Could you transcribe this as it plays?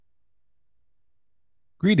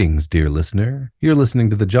Greetings, dear listener. You're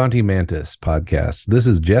listening to the Jaunty Mantis podcast. This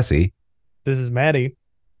is Jesse, This is Maddie.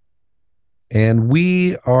 and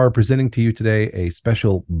we are presenting to you today a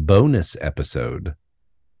special bonus episode.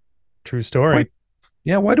 True Why? story.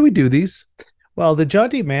 Yeah, why do we do these? Well, the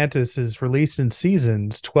Jaunty Mantis is released in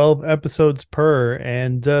seasons, 12 episodes per.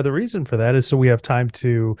 And the reason for that is so we have time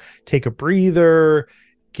to take a breather,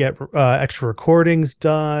 get extra recordings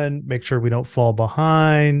done, make sure we don't fall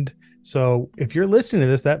behind. So if you're listening to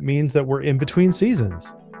this, that means that we're in between seasons.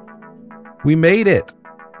 We made it.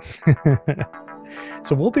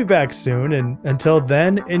 So we'll be back soon. And until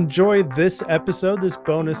then, enjoy this episode, this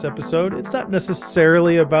bonus episode. It's not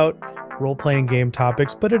necessarily about role playing game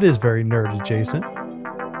topics, but it is very nerd adjacent.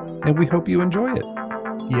 And we hope you enjoy it.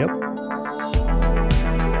 Yep.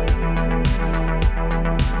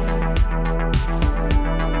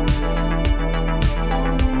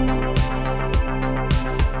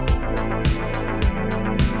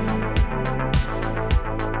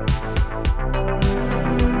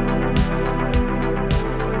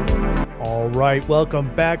 All right,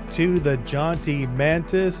 welcome back to the Jaunty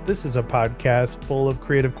Mantis. This is a podcast full of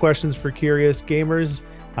creative questions for curious gamers.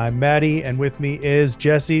 I'm Maddie, and with me is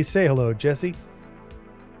Jesse. Say hello, Jesse.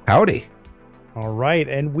 Howdy. All right,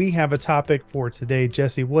 and we have a topic for today,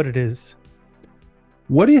 Jesse. What it is?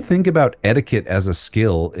 What do you think about etiquette as a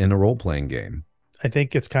skill in a role-playing game? I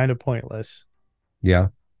think it's kind of pointless. Yeah.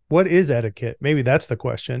 What is etiquette? Maybe that's the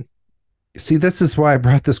question. See, this is why I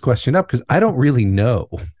brought this question up, because I don't really know,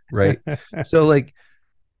 right? So, like,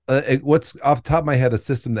 what's off the top of my head, a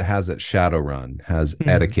system that has it, Shadowrun, has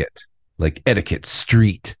etiquette, like etiquette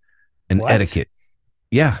street and What? etiquette.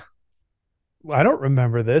 Yeah. I don't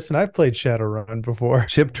remember this, and I've played Shadowrun before.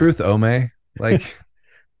 Chip Truth Ome. Like,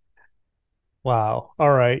 Wow.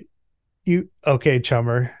 All right. Okay,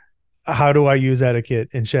 Chummer. How do I use etiquette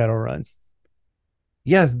in Shadowrun?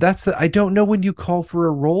 yes, I don't know when you call for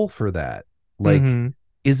a role for that. Like, Mm-hmm.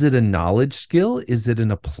 is it a knowledge skill? Is it an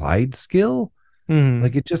applied skill? Mm-hmm.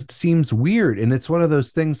 Like, it just seems weird. And it's one of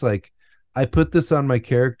those things like, I put this on my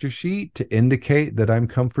character sheet to indicate that I'm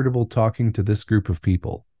comfortable talking to this group of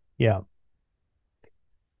people. Yeah.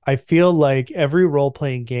 I feel like every role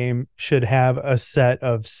playing game should have a set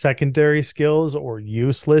of secondary skills or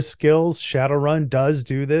useless skills. Shadowrun does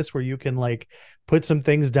do this where you can like put some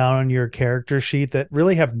things down on your character sheet that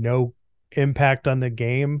really have no impact on the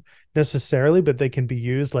game necessarily, but they can be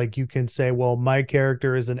used. Like you can say, well, my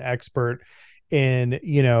character is an expert in,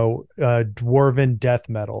 dwarven death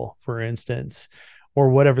metal, for instance, or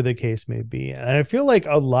whatever the case may be. And I feel like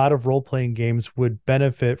a lot of role playing games would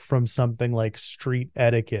benefit from something like street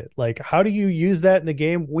etiquette. Like, how do you use that in the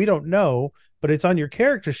game? We don't know, but it's on your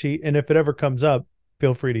character sheet. And if it ever comes up,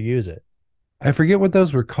 feel free to use it. I forget what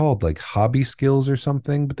those were called, like hobby skills or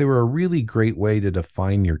something, but they were a really great way to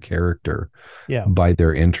define your character Yeah. by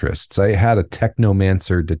their interests. I had a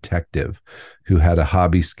technomancer detective who had a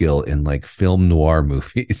hobby skill in like film noir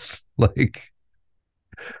movies. Like,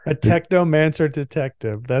 A technomancer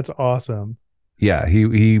detective. That's awesome. yeah,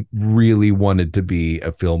 he really wanted to be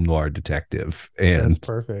a film noir detective, That's and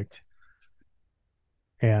perfect.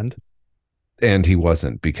 And he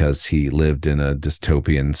wasn't, because he lived in a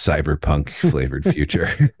dystopian cyberpunk flavored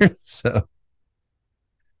future. So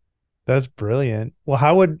that's brilliant. Well,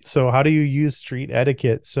 how do you use street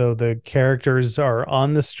etiquette? So the characters are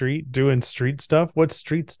on the street doing street stuff. What's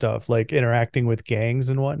street stuff? Like interacting with gangs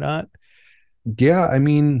and whatnot? yeah, I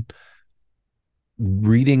mean,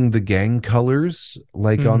 reading the gang colors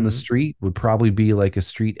like on the Mm-hmm. street would probably be like a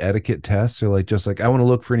street etiquette test. Or like, just like, I want to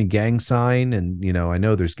look for any gang sign, and I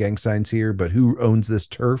know there's gang signs here, but who owns this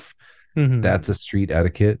turf? Mm-hmm. That's a street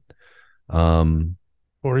etiquette. um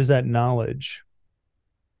Or is that knowledge?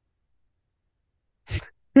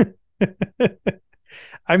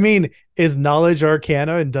 I mean, is knowledge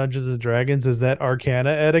arcana in Dungeons and Dragons? Is that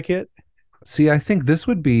arcana etiquette? See, I think this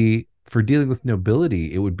would be, for dealing with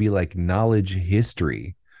nobility, it would be like knowledge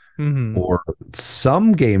history. Mm-hmm. Or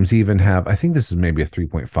some games even have, I think this is maybe a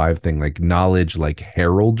 3.5 thing, like knowledge, like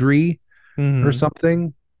heraldry or Mm-hmm.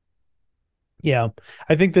 something. Yeah.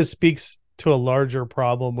 I think this speaks to a larger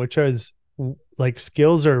problem, which is like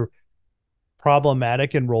skills are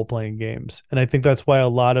problematic in role playing games. And I think that's why a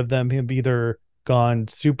lot of them have either gone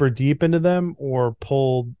super deep into them or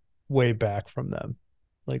pulled way back from them.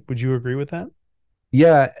 Like, would you agree with that?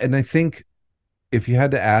 Yeah, and I think if you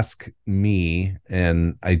had to ask me,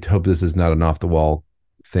 and I hope this is not an off the wall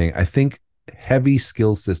thing, I think heavy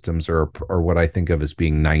skill systems are what I think of as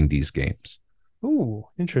being 90s games. Ooh,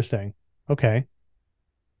 interesting. Okay.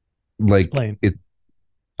 Like Explain. it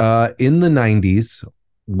in the 90s,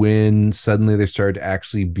 when suddenly there started to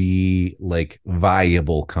actually be like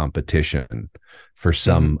viable competition for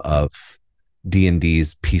some of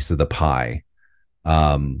D&D's piece of the pie,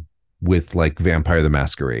 um, with like Vampire the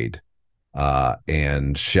Masquerade,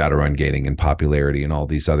 and Shadowrun gaining in popularity and all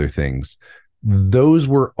these other things. Those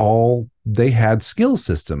were all, they had skill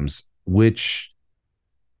systems, which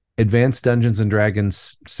Advanced Dungeons and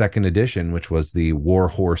Dragons second edition, which was the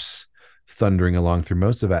Warhorse thundering along through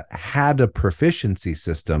most of it, had a proficiency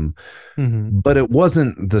system, but it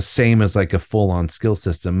wasn't the same as like a full-on skill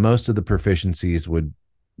system. Most of the proficiencies would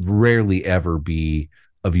rarely ever be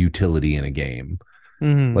of utility in a game.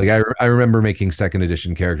 Like I remember making second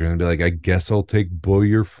edition characters and be like, I guess I'll take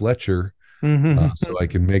Boyer Fletcher, so I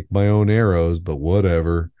can make my own arrows, but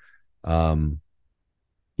whatever. Um,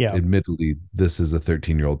 Yeah. Admittedly, this is a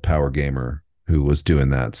 13-year-old power gamer who was doing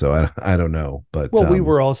that, so I don't know, but Well, we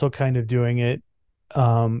were also kind of doing it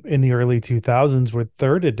in the early 2000s with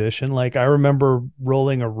third edition. Like I remember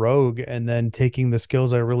rolling a rogue and then taking the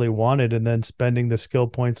skills I really wanted and then spending the skill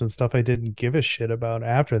points on stuff I didn't give a shit about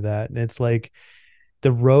after that. And it's like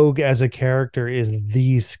the rogue as a character is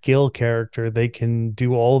the skill character. They can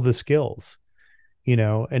do all the skills,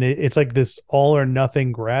 and it's like this all or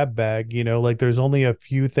nothing grab bag, like there's only a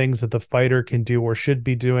few things that the fighter can do or should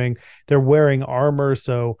be doing. They're wearing armor,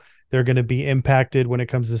 so they're going to be impacted when it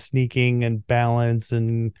comes to sneaking and balance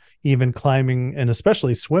and even climbing and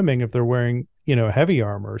especially swimming if they're wearing, heavy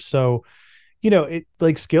armor. So, it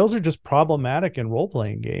like skills are just problematic in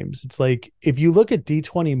role-playing games. It's like if you look at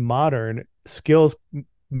D20 modern, skills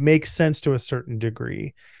make sense to a certain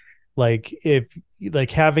degree. Like if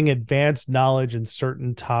like having advanced knowledge in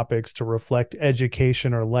certain topics to reflect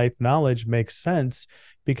education or life knowledge makes sense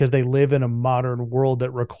because they live in a modern world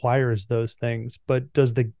that requires those things. But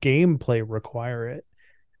does the gameplay require it?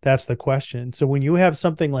 That's the question. So when you have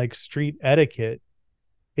something like street etiquette,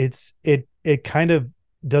 it kind of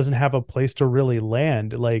doesn't have a place to really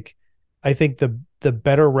land. Like I think the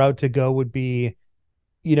better route to go would be,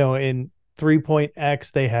 in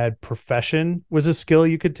 3.x they had profession was a skill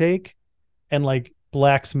you could take, and like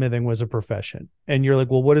blacksmithing was a profession. And you're like,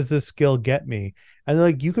 well, what does this skill get me? And they're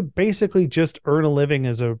like, you could basically just earn a living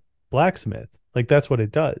as a blacksmith. Like that's what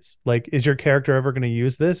it does. Like, is your character ever going to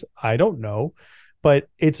use this? I don't know. But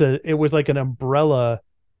it was like an umbrella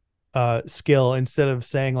skill instead of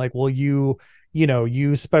saying like, well, you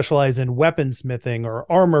specialize in weaponsmithing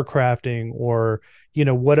or armor crafting or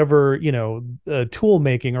whatever, tool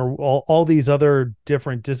making or all these other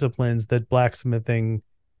different disciplines that blacksmithing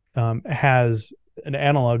has an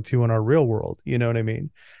analog to in our real world. You know what I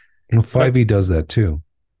mean? well, 5e does that too.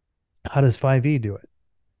 How does 5e do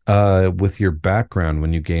it? With your background,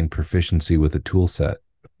 when you gain proficiency with a tool set,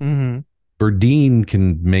 Mm-hmm. Berdine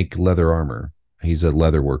can make leather armor. He's a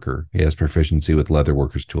leather worker. He has proficiency with leather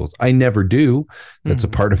workers tools. I never do. That's a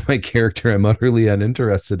part of my character I'm utterly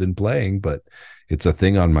uninterested in playing, but it's a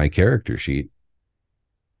thing on my character sheet.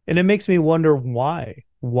 And it makes me wonder why.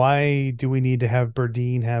 Why do we need to have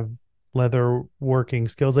Berdine have leather working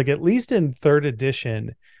skills? Like at least in third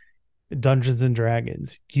edition Dungeons and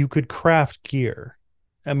Dragons, you could craft gear.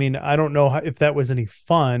 I mean, I don't know if that was any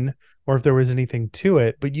fun or if there was anything to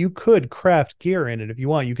it, but you could craft gear in it if you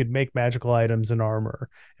want. You could make magical items and armor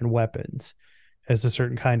and weapons as a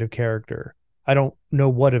certain kind of character. I don't know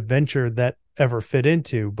what adventure that ever fit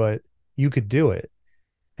into, but you could do it.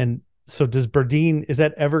 And so does Berdine, is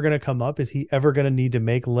that ever going to come up? Is he ever going to need to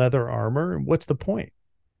make leather armor? What's the point?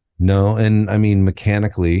 No, and I mean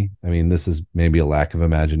mechanically, I mean this is maybe a lack of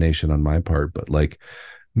imagination on my part, but like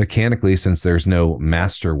mechanically, since there's no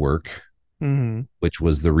masterwork, which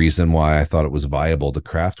was the reason why I thought it was viable to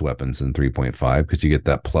craft weapons in 3.5, because you get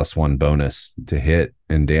that +1 bonus to hit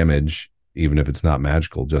and damage, even if it's not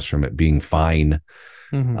magical, just from it being fine,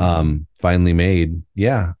 finely made.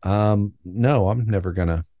 Yeah. No, I'm never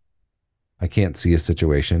gonna, I can't see a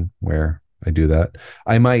situation where I do that.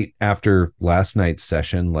 I might, after last night's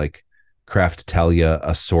session, like craft Talia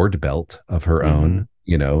a sword belt of her own,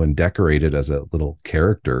 and decorate it as a little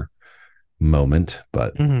character moment.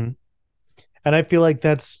 But and I feel like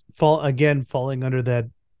that's falling under that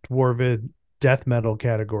dwarven death metal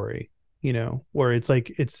category, where it's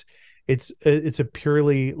like it's a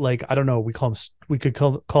purely like, I don't know, we could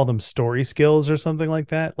call them story skills or something like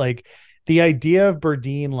that. Like the idea of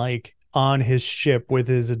Berdine like on his ship with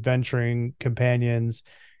his adventuring companions,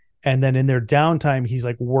 and then in their downtime he's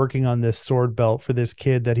like working on this sword belt for this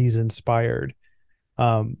kid that he's inspired,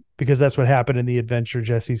 because that's what happened in the adventure.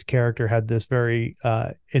 Jesse's character had this very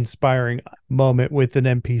inspiring moment with an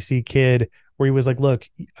NPC kid where he was like, look,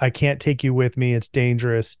 I can't take you with me, it's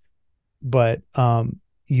dangerous, but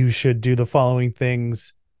you should do the following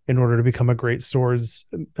things in order to become a great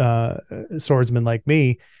swordsman like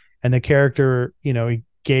me. And the character, he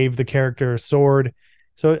gave the character a sword.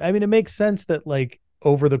 So I mean, it makes sense that like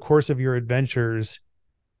over the course of your adventures,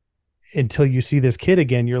 until you see this kid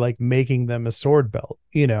again, you're like making them a sword belt,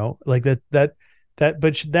 like but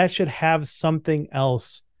that should have something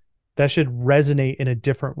else that should resonate in a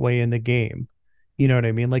different way in the game. You know what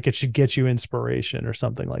I mean? Like it should get you inspiration or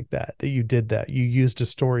something like that, that you did that. You used a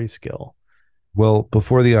story skill. Well,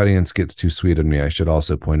 before the audience gets too sweet on me, I should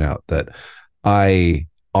also point out that I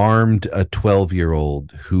armed a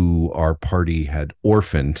 12-year-old who our party had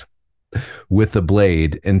orphaned with a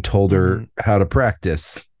blade and told her how to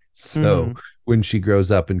practice. So when she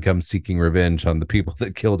grows up and comes seeking revenge on the people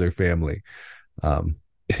that killed her family,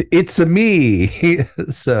 it's a me.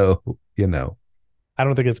 So, I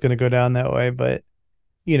don't think it's going to go down that way, but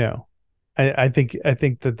I think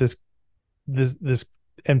that this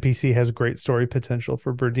NPC has great story potential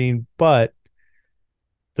for Berdine, but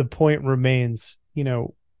the point remains,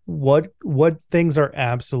 what things are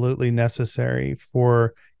absolutely necessary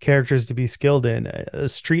for characters to be skilled in. A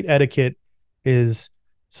street etiquette is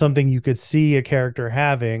something you could see a character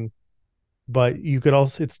having, but you could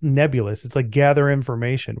also, it's nebulous. It's like gather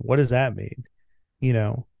information. What does that mean?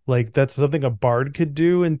 Like that's something a bard could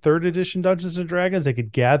do in third edition Dungeons and Dragons. They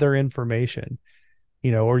could gather information,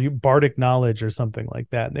 or you bardic knowledge or something like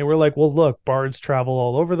that. And they were like, well, look, bards travel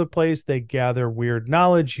all over the place. They gather weird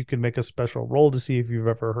knowledge. You can make a special roll to see if you've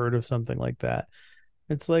ever heard of something like that.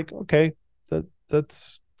 It's like, okay,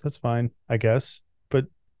 that's fine, I guess. But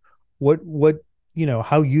what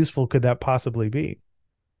how useful could that possibly be?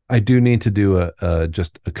 I do need to do a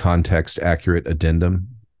just a context accurate addendum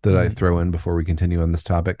that I throw in before we continue on this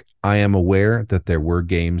topic. I am aware that there were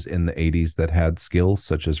games in the 80s that had skills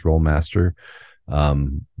such as Rollmaster,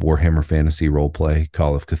 Warhammer Fantasy Roleplay,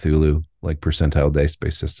 Call of Cthulhu, like percentile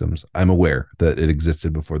dice-based systems. I'm aware that it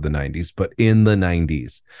existed before the 90s, but in the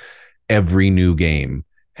 90s, every new game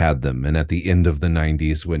had them. And at the end of the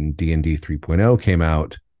 90s, when D&D 3.0 came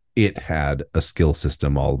out, it had a skill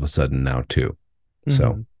system all of a sudden now too.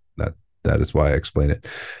 So that is why I explain it.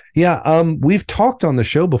 Yeah, we've talked on the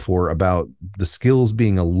show before about the skills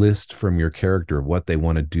being a list from your character of what they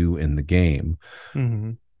want to do in the game.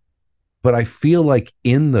 But I feel like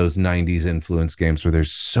in those 90s influence games where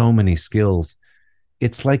there's so many skills,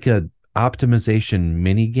 it's like a optimization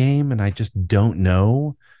mini game, and I just don't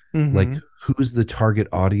know like who's the target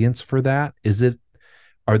audience for that.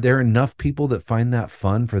 Are there enough people that find that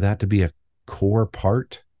fun for that to be a core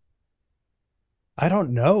part? I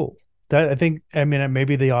don't know. That I think, I mean,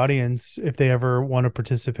 maybe the audience, if they ever want to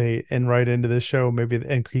participate and write into the show, maybe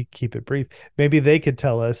and keep it brief, maybe they could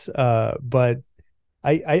tell us. But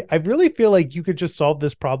I really feel like you could just solve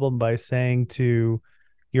this problem by saying to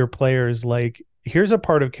your players, like, here's a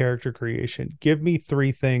part of character creation. Give me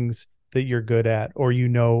 3 things that you're good at or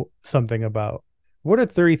something about. What are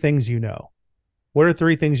 3 things you know? What are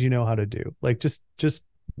 3 things you know how to do? Like just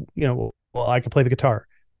well, I can play the guitar.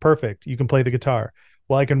 Perfect. You can play the guitar.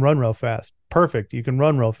 Well, I can run real fast. Perfect. You can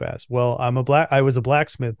run real fast. Well, I was a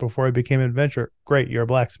blacksmith before I became an adventurer. Great. You're a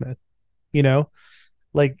blacksmith.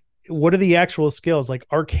 Like what are the actual skills? Like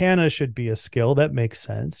Arcana should be a skill that makes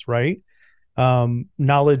sense, right?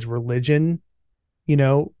 Knowledge, religion,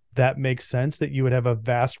 that makes sense that you would have a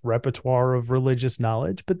vast repertoire of religious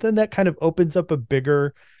knowledge, but then that kind of opens up a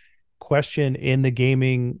bigger question in the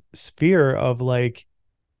gaming sphere of like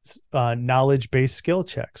knowledge-based skill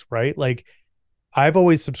checks, right? Like I've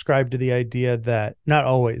always subscribed to the idea that, not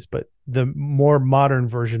always, but the more modern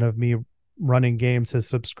version of me running games has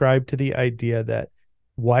subscribed to the idea that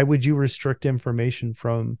why would you restrict information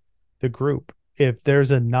from the group? If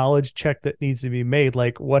there's a knowledge check that needs to be made,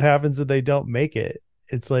 like what happens if they don't make it?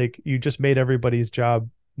 It's like you just made everybody's job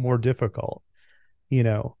more difficult,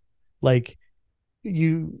 like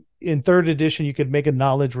in third edition, you could make a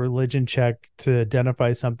knowledge religion check to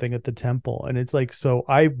identify something at the temple. And it's like, so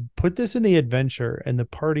I put this in the adventure and the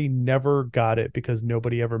party never got it because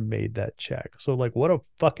nobody ever made that check. So like, what a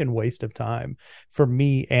fucking waste of time for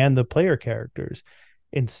me and the player characters.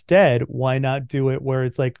 Instead, why not do it where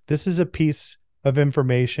it's like, this is a piece of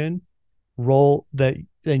information, roll that,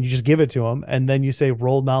 and you just give it to them. And then you say,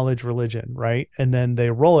 roll knowledge religion, right? And then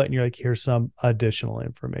they roll it and you're like, here's some additional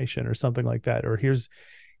information or something like that. Or here's,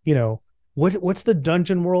 what's the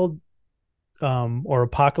dungeon world or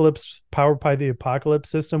apocalypse powered by the apocalypse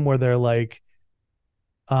system where they're like,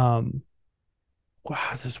 how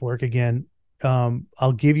does this work again?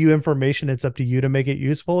 I'll give you information, it's up to you to make it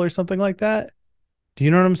useful or something like that. Do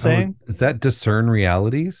you know what I'm saying? Is that discern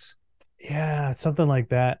realities? Yeah, something like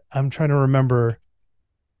that. I'm trying to remember.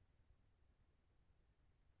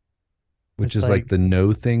 which It's is like like, the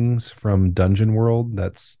know things from Dungeon World.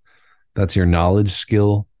 That's your knowledge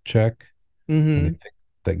skill check. And I mm-hmm, think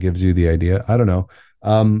that gives you the idea. I don't know.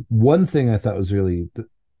 One thing I thought was really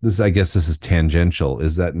this, I guess this is tangential,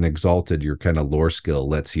 is that in Exalted, your kind of lore skill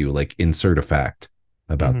lets you like insert a fact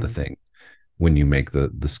about the mm-hmm, thing when you make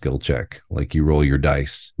the skill check. Like you roll your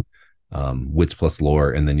dice, wits plus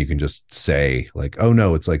lore, and then you can just say like, "Oh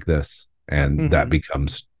no, it's like this," and that mm-hmm.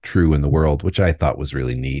 becomes true in the world, which I thought was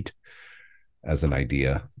really neat as an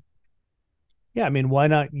idea. Yeah, I mean, why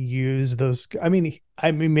not use those? I mean,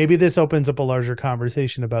 maybe this opens up a larger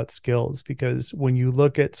conversation about skills because when you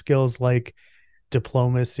look at skills like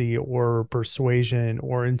diplomacy or persuasion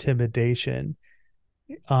or intimidation,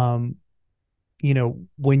 um,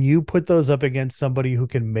 when you put those up against somebody who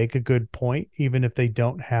can make a good point, even if they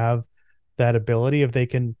don't have that ability, if they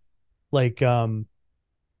can like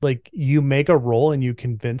you make a roll and you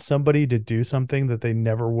convince somebody to do something that they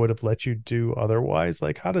never would have let you do otherwise,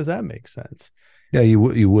 like how does that make sense? Yeah,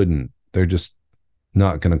 you wouldn't. They're just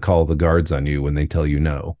not going to call the guards on you when they tell you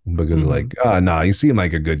no because they're Mm-hmm. like, oh, no, you seem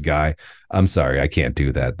like a good guy. I'm sorry, I can't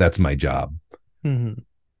do that. That's my job. Mm-hmm.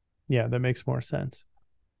 Yeah, that makes more sense.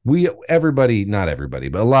 Everybody, not everybody,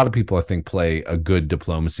 but a lot of people, I think, play a good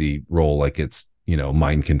diplomacy role like it's,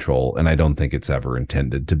 mind control. And I don't think it's ever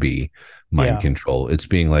intended to be mind Yeah. control. It's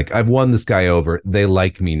being like, I've won this guy over. They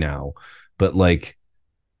like me now. But like,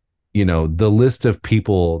 the list of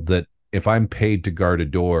people that if I'm paid to guard a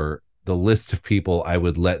door, the list of people I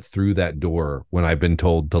would let through that door when I've been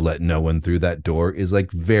told to let no one through that door is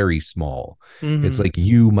like very small. It's Mm-hmm. like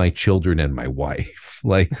you, my children, and my wife.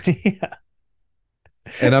 Like, Yeah.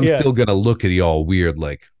 and I'm Yeah. still gonna look at you all weird,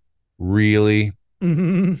 like, really,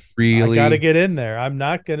 Mm-hmm. I got to really. get in there. I'm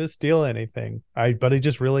not going to steal anything. But I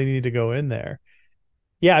just really need to go in there.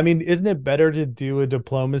 Yeah, I mean, isn't it better to do a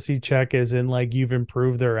diplomacy check as in like you've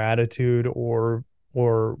improved their attitude or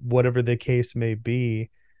whatever the case may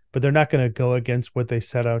be, but they're not going to go against what they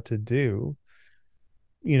set out to do.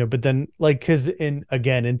 But then like cuz in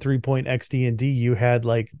again in 3.xd and D you had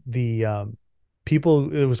like the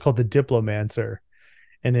people it was called the diplomancer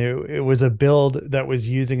and it was a build that was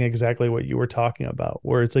using exactly what you were talking about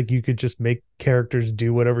where it's like you could just make characters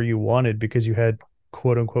do whatever you wanted because you had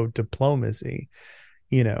quote unquote diplomacy,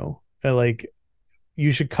 like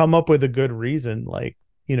you should come up with a good reason, like,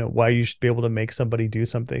 why you should be able to make somebody do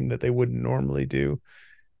something that they wouldn't normally do.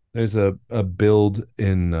 There's a build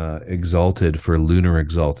in Exalted for Lunar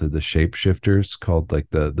Exalted, the shapeshifters called like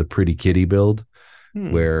the Pretty Kitty build,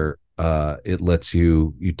 Hmm. where it lets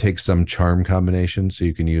you take some charm combination so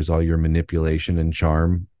you can use all your manipulation and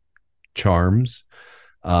charms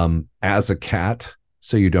as a cat,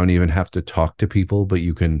 so you don't even have to talk to people, but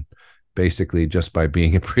you can basically just by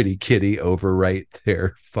being a pretty kitty overwrite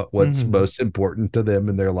what's Mm-hmm. most important to them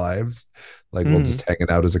in their lives, like we'll Mm-hmm. just hanging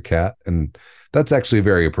out as a cat, and that's actually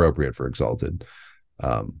very appropriate for Exalted.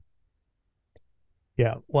 um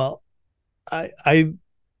Yeah. Well, I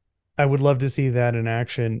would love to see that in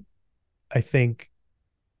action. I think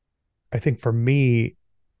I think for me,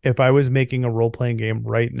 if I was making a role playing game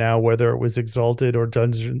right now, whether it was Exalted or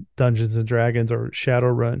Dungeons and Dragons or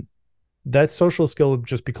Shadowrun, that social skill would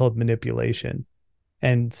just be called manipulation.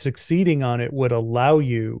 And succeeding on it would allow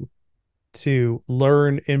you to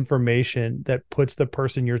learn information that puts the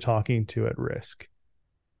person you're talking to at risk.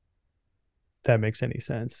 If that makes any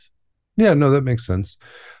sense. yeah, no, that makes sense.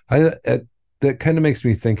 That kind of makes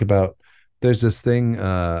me think about, there's this thing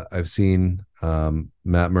I've seen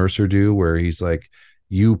Matt Mercer do where he's like,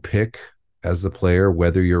 you pick as the player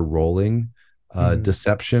whether you're rolling Mm-hmm.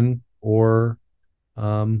 deception or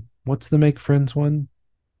what's the make friends one?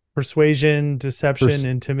 Persuasion, deception, Pers-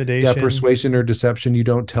 yeah, intimidation. persuasion or deception. You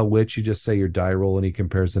don't tell which, you just say your die roll and he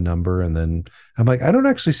compares the number. And then I'm like, I don't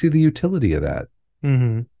actually see the utility of that.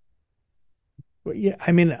 Mm-hmm. But yeah,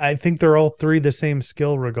 I mean, I think they're all three the same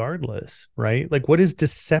skill regardless, right? Like, what is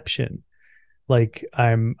deception? Like,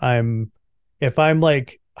 if I'm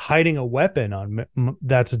like hiding a weapon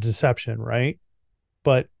that's a deception, right?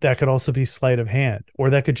 But that could also be sleight of hand, or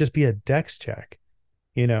that could just be a dex check.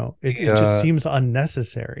 It just uh seems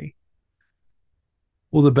unnecessary.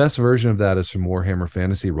 well, the best version of that is from Warhammer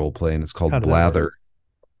Fantasy Roleplay, and it's How called does that work? Blather.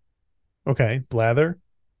 Okay, blather.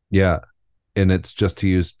 Yeah, and it's just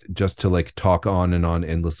to like talk on and on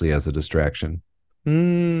endlessly as a distraction.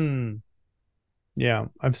 Hmm. Yeah,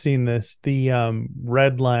 I've seen this. The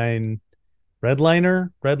redline,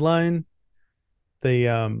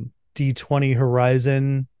 the D20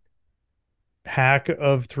 Horizon hack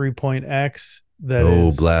of 3.x that Oh,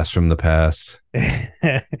 is Blast from the Past.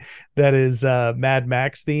 that is Mad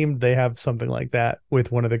Max themed. They have something like that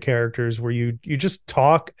with one of the characters where you just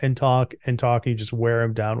talk and talk and talk, and you just wear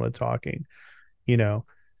them down with talking, you know.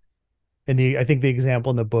 And I think the example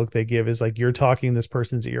in the book they give is like you're talking this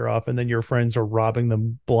person's ear off, and then your friends are robbing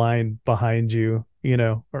them blind behind you,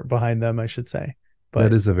 or behind them, I should say. That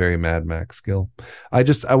But is a very Mad Max skill. I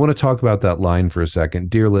want to talk about that line for a second.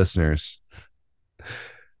 Dear listeners,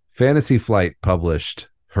 Fantasy Flight published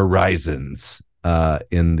Horizons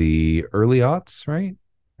in the early aughts, right?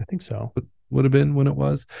 I think so. Would have been when it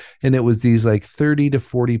was. And it was these like 30 to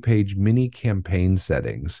 40 page mini campaign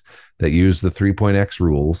settings that use the 3.x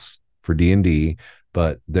rules for D&D.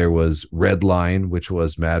 But there was Redline, which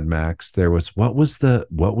was Mad Max. There was what was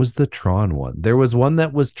the Tron one? There was one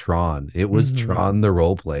that was Tron. It was Tron, the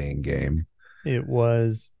role playing game. It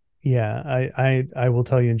was, yeah. I will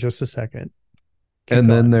tell you in just a second. Keep And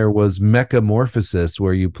going. then there was Mechamorphosis,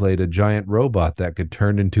 where you played a giant robot that could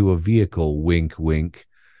turn into a vehicle. Wink, wink.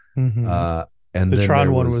 Uh, and The then Tron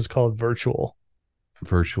there one was was called Virtual.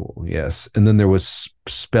 Virtual, yes. And then there was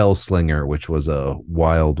Spell Slinger, which was a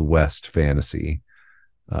Wild West fantasy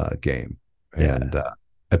game. And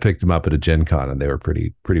I picked them up at a Gen Con, and they were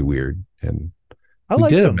pretty weird. And I we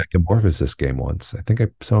liked did a them. Mechamorphosis game once. I think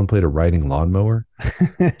someone played a riding lawnmower.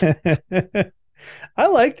 I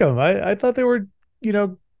liked them. I thought they were,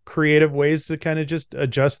 creative ways to kind of just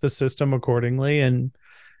adjust the system accordingly and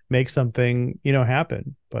make something,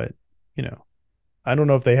 happen. But, I don't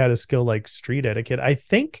know if they had a skill like street etiquette. I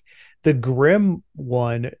think the Grimm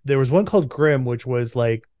one, there was one called Grimm, which was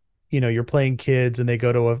like, you're playing kids and they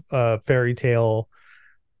go to a fairy tale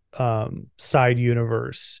side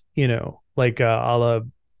universe, like a la,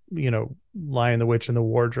 Lion, the Witch, and the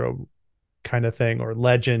Wardrobe kind of thing, or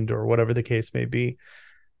Legend, or whatever the case may be.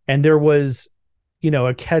 And there was,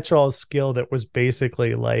 a catch-all skill that was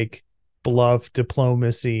basically like bluff,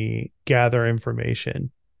 diplomacy, gather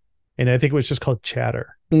information. And I think it was just called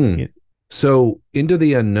chatter. Hmm. So Into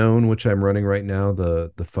the Unknown, which I'm running right now,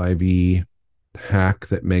 the 5e hack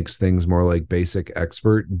that makes things more like basic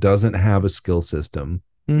expert, doesn't have a skill system.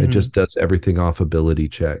 It just does everything off ability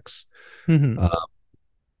checks. And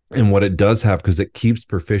what it does have, because it keeps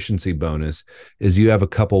proficiency bonus, is you have a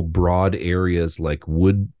couple broad areas like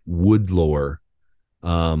wood lore,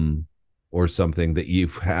 or something that you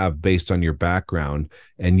have based on your background,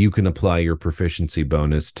 and you can apply your proficiency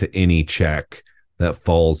bonus to any check that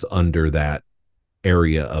falls under that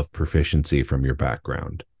area of proficiency from your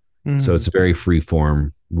background. So it's very free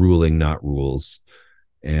form, ruling, not rules.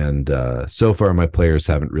 And so far, my players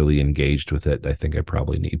haven't really engaged with it. I think I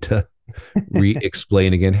probably need to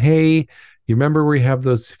re-explain again. Hey, you remember where you have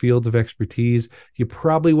those fields of expertise? You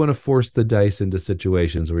probably want to force the dice into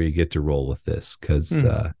situations where you get to roll with this, because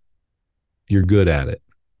you're good at it.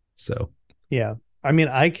 So, yeah. I mean,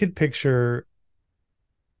 I could picture,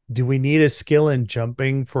 do we need a skill in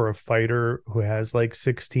jumping for a fighter who has like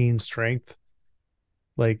 16 strength?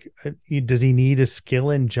 Like, does he need a skill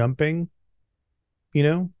in jumping?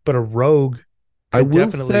 But a rogue I could will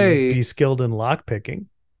definitely say, be skilled in lock picking.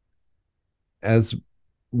 as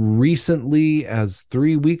recently as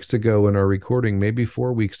 3 weeks ago in our recording, maybe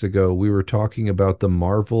 4 weeks ago, we were talking about the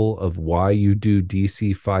marvel of why you do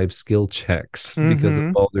DC 5 skill checks because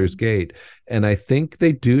of Baldur's Gate. And I think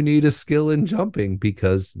they do need a skill in jumping,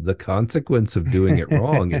 because the consequence of doing it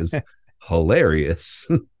wrong is hilarious.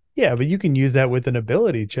 Yeah, but you can use that with an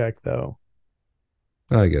ability check, though.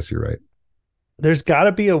 I guess you're right. There's got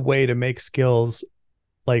to be a way to make skills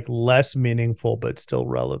like less meaningful but still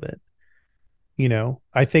relevant.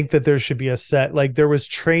 I think that there should be a set, like there was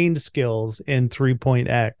trained skills in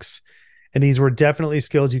 3.x, and these were definitely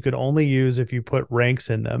skills you could only use if you put ranks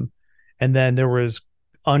in them. And then there was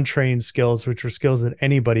untrained skills, which were skills that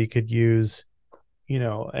anybody could use,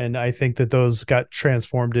 and I think that those got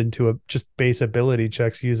transformed into a just base ability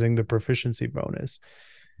checks using the proficiency bonus.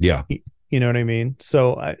 Yeah. You know what I mean?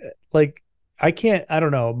 So I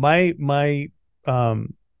don't know. My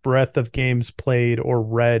breadth of games played or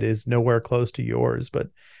read is nowhere close to yours, but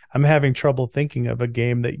I'm having trouble thinking of a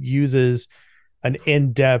game that uses an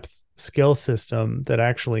in-depth skill system that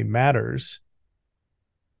actually matters.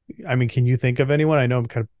 I mean, can you think of anyone? I know I'm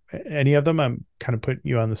kind of any of them. I'm kind of putting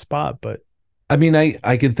you on the spot, but I mean,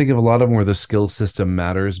 I can think of a lot of them where the skill system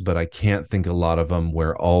matters, but I can't think a lot of them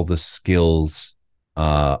where all the skills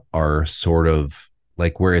are sort of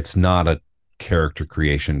like where it's not a character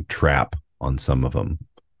creation trap on some of them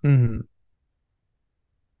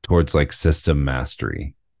towards like system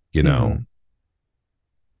mastery, I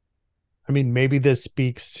mean, maybe this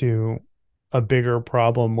speaks to a bigger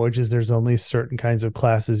problem, which is there's only certain kinds of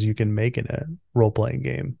classes you can make in a role-playing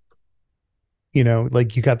game. You know,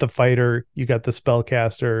 like you got the fighter, you got the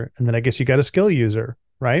spellcaster, and then I guess you got a skill user,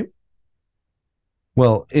 right?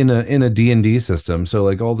 Well, in a D&D system, so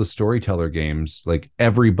like all the storyteller games, like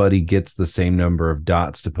everybody gets the same number of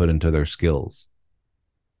dots to put into their skills.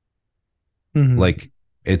 Mm-hmm. Like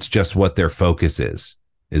it's just what their focus is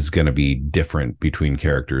going to be different between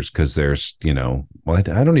characters because there's, well, I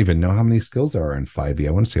don't even know how many skills there are in 5e.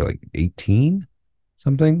 I want to say like 18,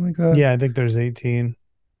 something like that. Yeah, I think there's 18.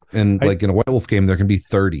 And like in a White Wolf game, there can be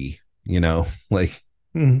 30, like.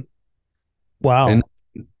 Wow. And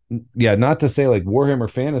yeah, not to say like Warhammer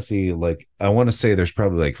Fantasy, like I want to say there's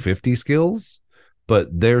probably like 50 skills, but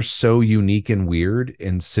they're so unique and weird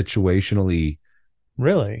and situationally.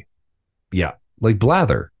 Really? Yeah. Like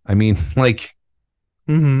Blather. I mean, like.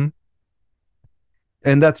 Mm-hmm.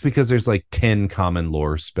 And that's because there's like 10 common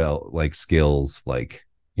lore spell like skills, like,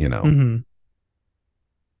 Mm-hmm.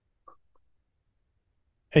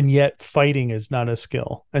 And yet fighting is not a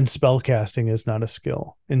skill and spellcasting is not a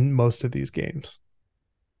skill in most of these games.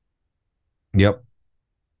 Yep.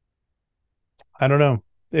 I don't know.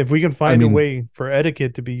 If we can find a way for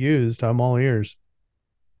etiquette to be used, I'm all ears.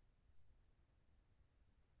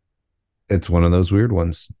 It's one of those weird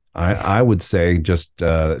ones. I would say just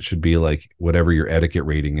it should be like whatever your etiquette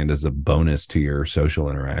rating and as a bonus to your social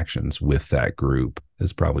interactions with that group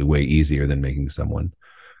is probably way easier than making someone.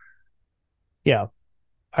 Yeah.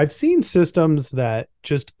 I've seen systems that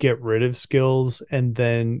just get rid of skills and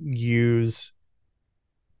then use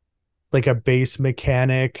like a base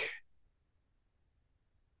mechanic.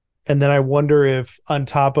 And then I wonder if on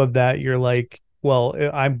top of that, you're like, well,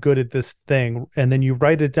 I'm good at this thing. And then you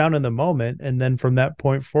write it down in the moment. And then from that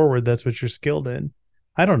point forward, that's what you're skilled in.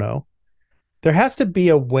 I don't know. There has to be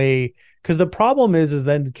a way, because the problem is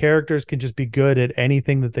then the characters can just be good at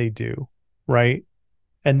anything that they do. Right.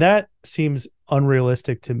 And that seems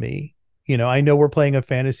unrealistic to me. I know we're playing a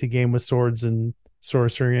fantasy game with swords and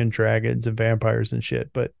sorcery and dragons and vampires and shit,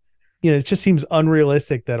 but it just seems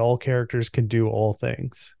unrealistic that all characters can do all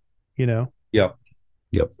things, Yep. All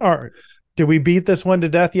right. Did we beat this one to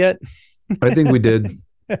death yet? I think we did.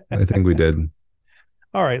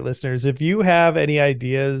 All right, listeners, if you have any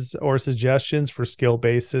ideas or suggestions for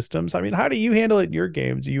skill-based systems, I mean, how do you handle it in your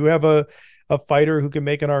games? Do you have a fighter who can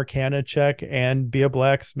make an arcana check and be a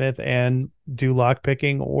blacksmith and do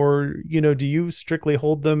lockpicking? Or, do you strictly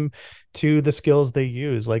hold them to the skills they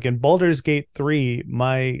use? Like in Baldur's Gate 3,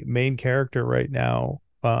 my main character right now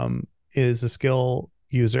is a skill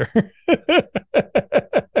user.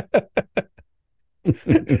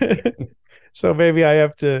 So maybe I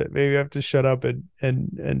have to shut up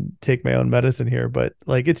and take my own medicine here. But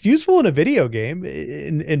like it's useful in a video game.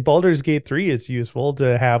 In Baldur's Gate 3, it's useful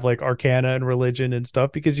to have like arcana and religion and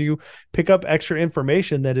stuff because you pick up extra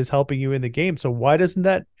information that is helping you in the game. So why doesn't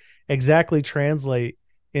that exactly translate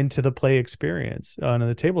into the play experience on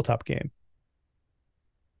a tabletop game?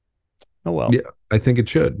 Oh well. Yeah, I think it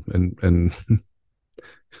should. And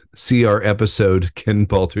see our episode, Can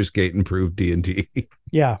Baldur's Gate Improve D&D?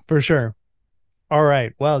 Yeah, for sure. All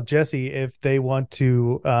right. Well, Jesse, if they want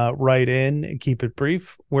to write in and keep it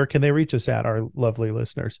brief, where can they reach us at, our lovely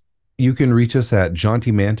listeners? You can reach us at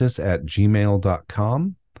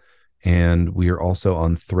jauntymantis@gmail.com. And we are also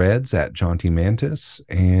on Threads at jauntymantis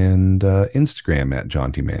and Instagram at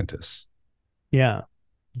jauntymantis. Yeah.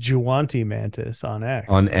 Juanty Mantis on X.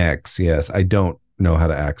 On X, yes. I don't know how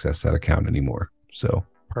to access that account anymore. So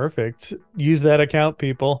perfect. Use that account,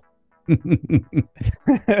 people.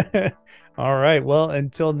 All right. Well,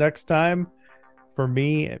 until next time, for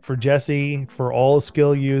me, for Jesse, for all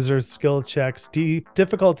skill users, skill checks,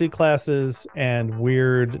 difficulty classes, and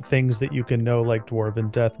weird things that you can know like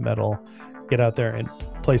Dwarven death metal, get out there and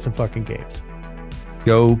play some fucking games.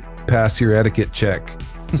 Go pass your etiquette check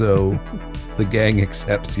so the gang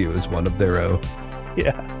accepts you as one of their own.